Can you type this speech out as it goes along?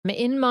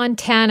In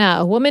Montana,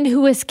 a woman who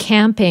was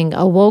camping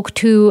awoke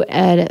to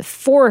a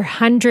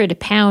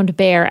 400-pound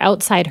bear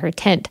outside her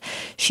tent.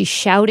 She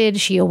shouted.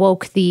 She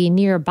awoke the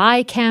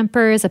nearby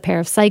campers, a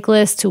pair of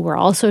cyclists who were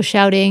also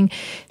shouting.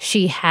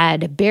 She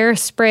had bear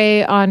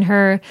spray on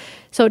her.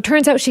 So it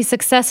turns out she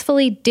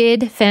successfully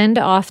did fend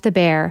off the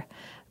bear.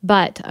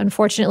 But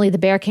unfortunately, the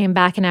bear came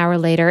back an hour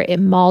later. It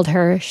mauled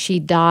her. She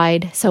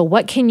died. So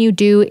what can you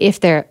do if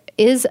there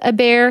is a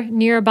bear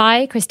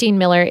nearby? Christine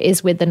Miller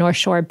is with the North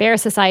Shore Bear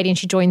Society, and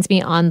she joins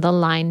me on the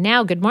line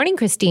now. Good morning,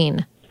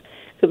 Christine.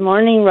 Good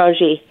morning,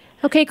 Rogie.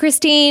 Okay,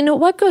 Christine,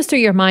 what goes through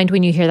your mind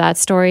when you hear that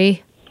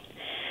story?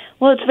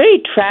 Well, it's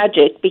very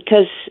tragic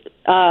because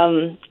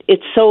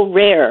it's so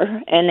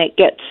rare and it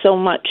gets so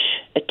much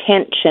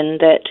attention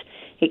that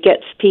it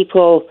gets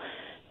people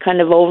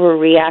kind of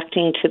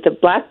overreacting to the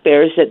black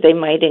bears that they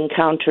might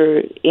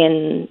encounter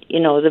in,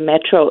 the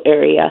metro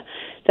area.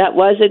 That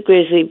was a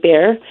grizzly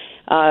bear.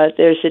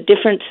 There's a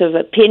difference of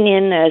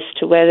opinion as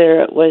to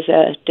whether it was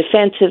a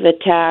defensive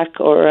attack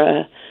or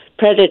a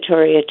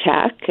predatory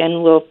attack,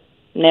 and we'll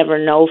never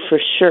know for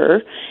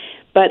sure.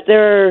 But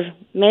there are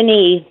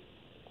many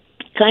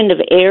kind of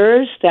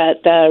errors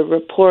that the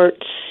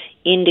reports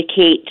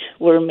indicate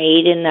were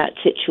made in that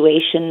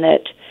situation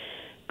that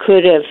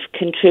could have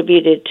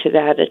contributed to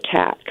that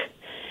attack.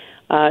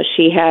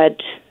 She had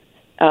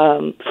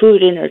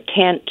food in her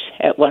tent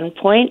at one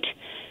point.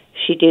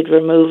 She did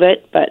remove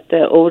it, but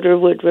the odor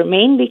would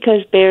remain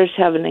because bears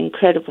have an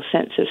incredible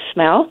sense of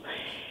smell.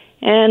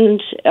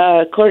 And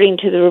according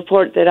to the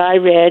report that I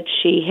read,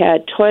 she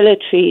had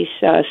toiletries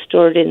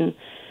stored in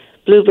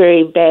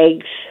blueberry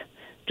bags,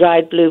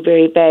 dried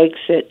blueberry bags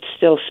that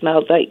still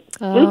smelled like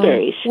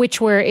blueberries.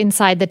 Which were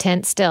inside the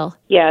tent still.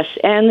 Yes,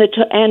 and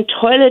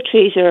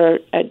toiletries are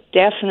a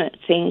definite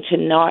thing to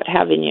not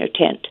have in your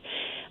tent.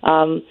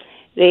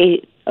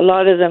 A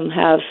lot of them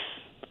have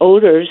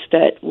odors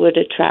that would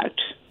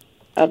attract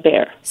a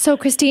bear. So,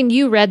 Christine,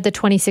 you read the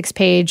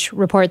 26-page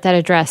report that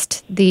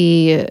addressed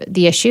the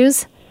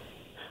issues?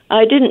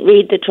 I didn't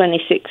read the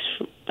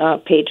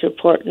 26-page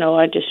report, no.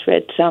 I just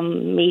read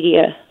some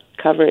media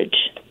coverage.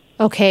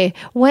 Okay.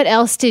 What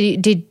else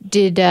did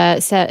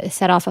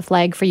set off a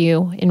flag for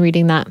you in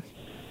reading that?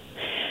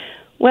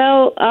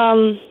 Well,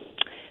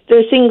 there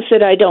are things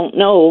that I don't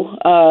know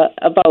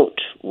about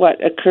what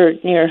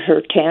occurred near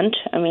her tent.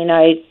 I mean,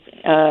 I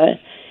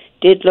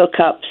did look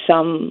up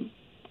some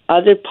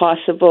other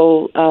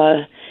possible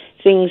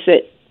things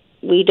that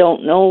we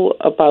don't know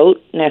about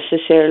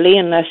necessarily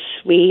unless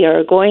we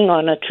are going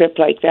on a trip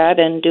like that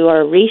and do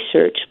our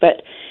research.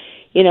 But,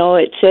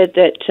 it said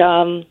that,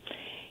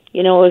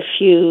 if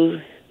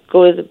you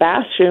go to the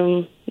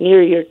bathroom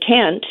near your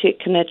tent, it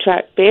can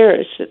attract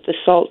bears, that the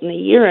salt in the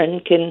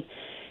urine can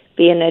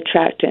be an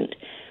attractant.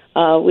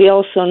 We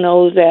also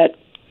know that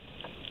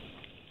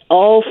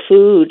all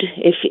food,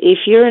 if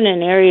you're in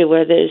an area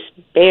where there's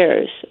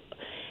bears,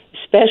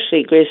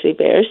 especially grizzly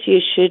bears, you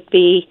should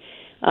be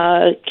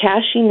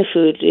caching the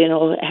food,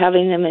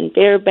 having them in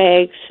bear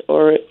bags,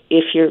 or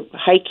if you're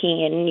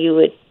hiking in, you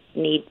would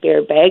need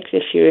bear bags.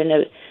 If you're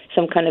in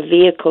some kind of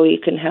vehicle, you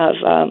can have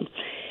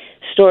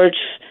storage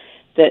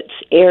that's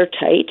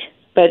airtight.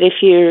 But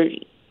if you're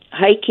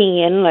hiking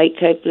in,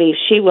 like I believe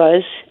she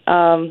was,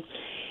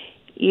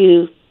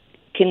 you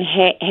can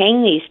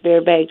hang these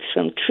bear bags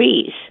from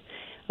trees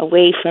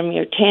away from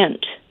your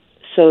tent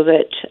so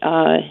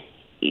that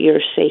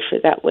you're safer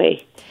that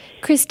way.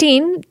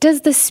 Christine,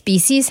 does the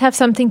species have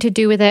something to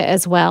do with it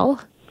as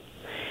well?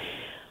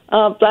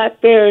 Black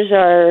bears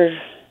are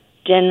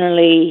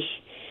generally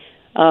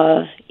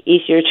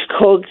easier to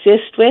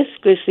coexist with.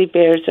 Grizzly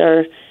bears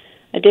are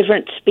a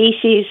different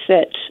species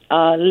that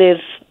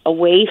live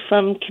away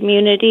from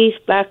communities.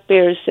 Black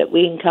bears that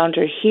we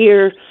encounter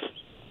here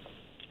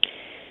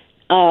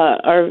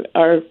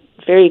are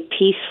very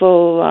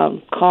peaceful,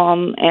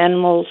 calm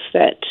animals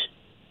that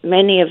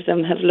many of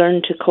them have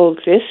learned to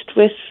coexist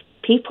with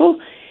people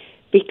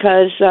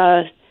because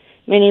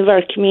many of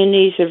our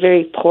communities are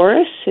very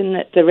porous in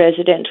that the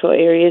residential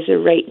areas are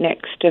right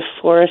next to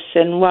forests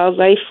and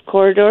wildlife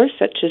corridors,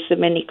 such as the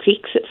many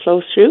creeks that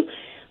flow through.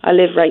 I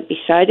live right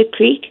beside a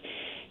creek,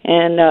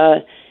 and,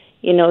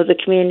 the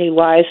community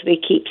wisely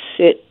keeps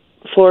it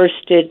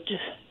forested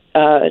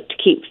to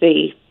keep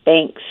the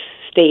banks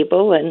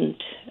stable and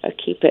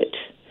keep it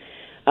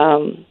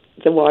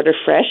the water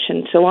fresh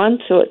and so on.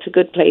 So it's a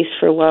good place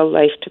for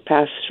wildlife to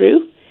pass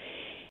through.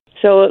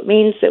 So it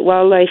means that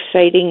wildlife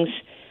sightings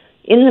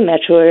in the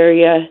metro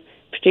area,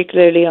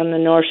 particularly on the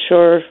North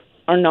Shore,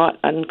 are not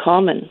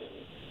uncommon.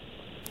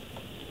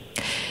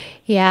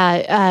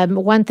 Yeah,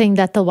 one thing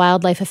that the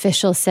wildlife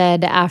officials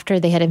said after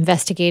they had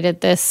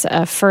investigated this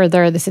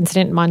further, this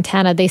incident in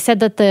Montana, they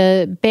said that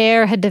the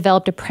bear had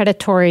developed a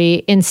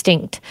predatory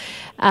instinct.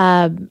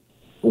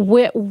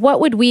 What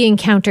would we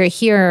encounter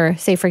here,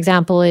 say, for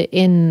example,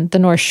 in the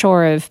North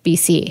Shore of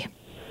BC?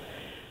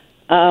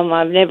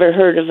 I've never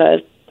heard of a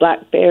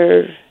black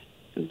bear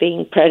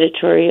being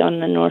predatory on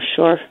the North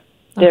Shore.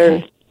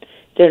 Okay.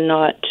 They're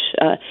not.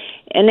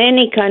 And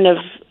any kind of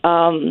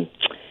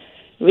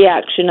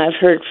reaction I've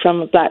heard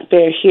from a black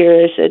bear here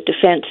is a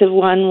defensive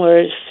one, where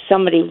if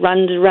somebody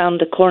runs around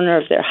the corner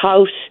of their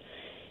house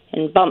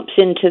and bumps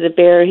into the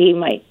bear, he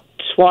might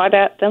swat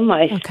at them.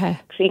 I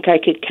think I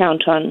could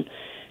count on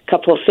a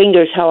couple of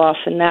fingers how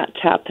often that's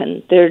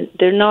happened.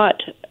 They're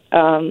not,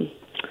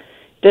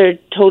 they're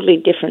totally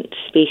different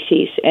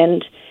species,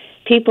 and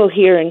people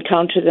here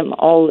encounter them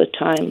all the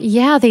time.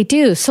 Yeah, they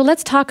do. So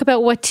let's talk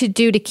about what to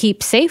do to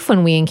keep safe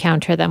when we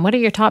encounter them. What are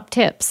your top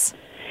tips?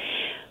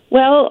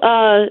 Well,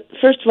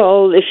 first of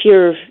all, if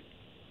you're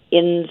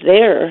in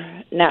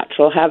their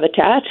natural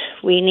habitat,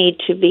 we need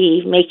to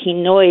be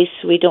making noise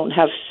so we don't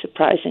have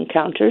surprise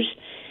encounters.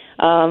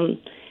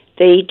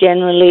 They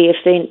generally, if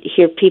they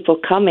hear people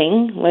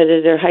coming,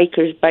 whether they're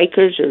hikers,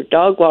 bikers, or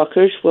dog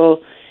walkers,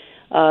 will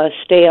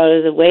stay out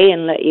of the way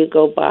and let you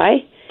go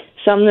by.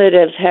 Some that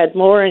have had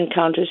more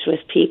encounters with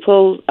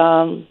people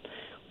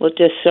will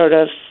just sort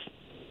of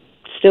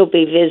still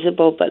be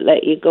visible but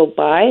let you go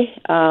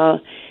by.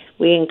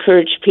 We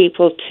encourage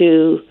people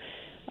to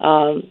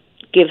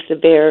give the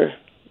bear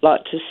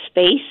lots of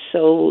space.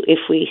 So if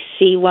we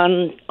see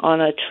one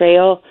on a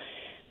trail,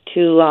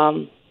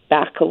 to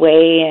back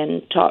away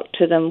and talk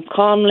to them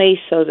calmly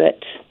so that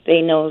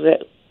they know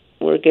that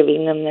we're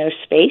giving them their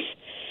space.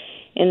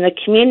 In the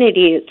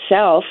community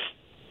itself,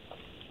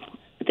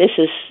 this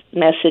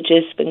message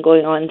has been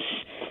going on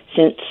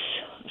since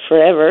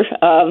forever.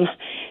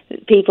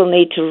 People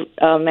need to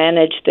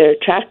manage their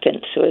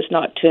attractants so as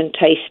not to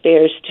entice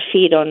bears to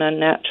feed on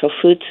unnatural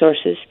food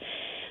sources.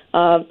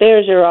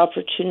 Bears are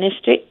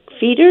opportunistic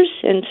feeders,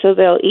 and so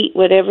they'll eat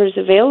whatever's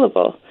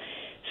available.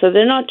 So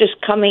they're not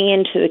just coming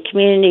into the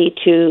community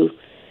to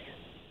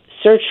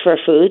search for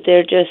food.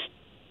 They're just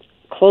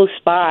close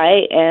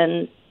by,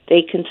 and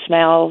they can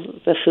smell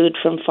the food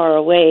from far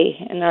away.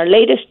 And our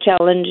latest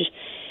challenge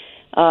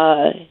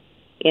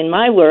in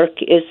my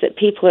work is that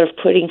people are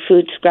putting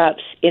food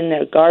scraps in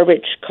their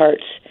garbage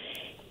carts,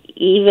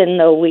 even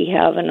though we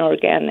have an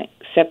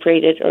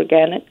separated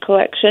organic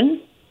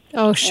collection.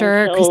 Oh,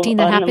 sure. So Christine,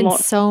 that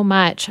happens so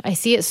much. I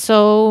see it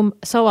so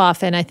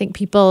often. I think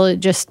people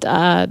just,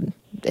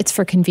 it's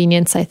for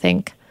convenience, I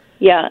think.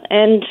 Yeah,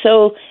 and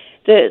so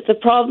the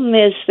problem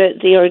is that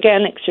the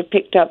organics are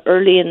picked up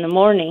early in the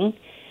morning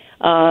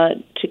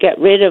to get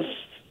rid of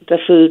the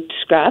food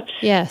scraps.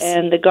 Yes.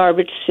 And the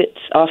garbage sits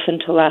off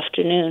until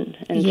afternoon.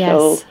 And yes.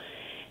 So,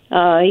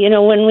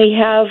 when we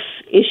have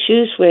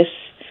issues with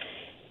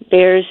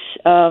bears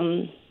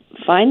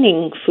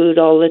finding food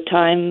all the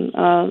time,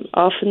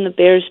 often the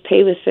bears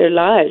pay with their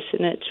lives,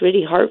 and it's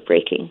really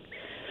heartbreaking.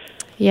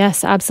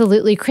 Yes,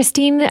 absolutely.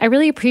 Christine, I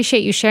really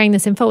appreciate you sharing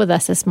this info with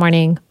us this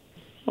morning.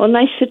 Well,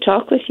 nice to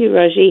talk with you,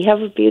 Raji.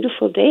 Have a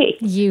beautiful day.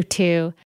 You too.